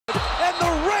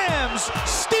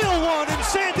won in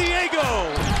San Diego.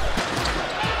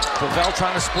 Clavell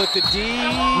trying to split the D.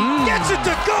 Gets it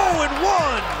to go and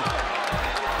won.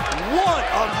 What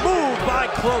a move by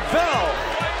Clavell.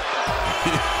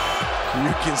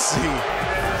 You can see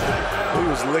he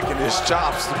was licking his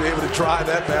chops to be able to try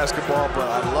that basketball, but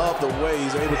I love the way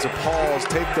he's able to pause,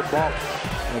 take the bump,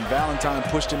 and Valentine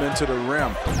pushed him into the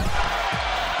rim.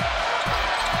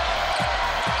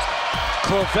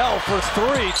 Clavell for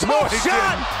three. Tough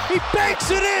shot. He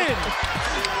banks it in.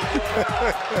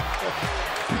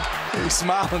 He's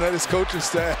smiling at his coaching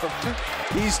staff.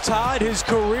 He's tied his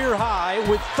career high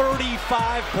with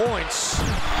 35 points.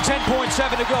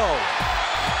 10.7 to go.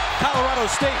 Colorado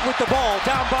State with the ball,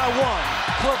 down by one.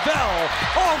 Clavell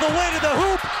all the way to the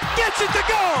hoop, gets it to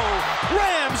go.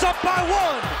 Rams up by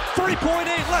one. 3.8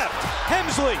 left.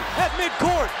 Hemsley at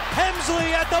midcourt.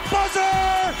 Hemsley at the buzzer.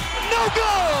 No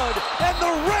good. And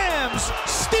the Rams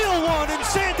steal one in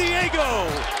San Diego.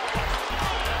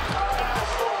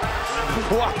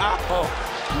 Wow.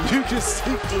 You can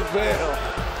see Clavell.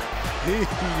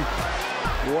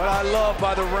 What I love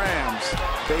by the Rams,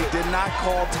 they did not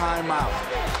call timeout.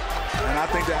 And I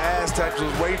think the Aztecs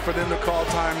was waiting for them to call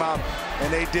timeout,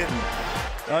 and they didn't.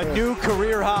 A new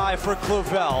career high for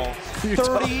Clavell,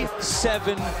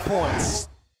 37 points.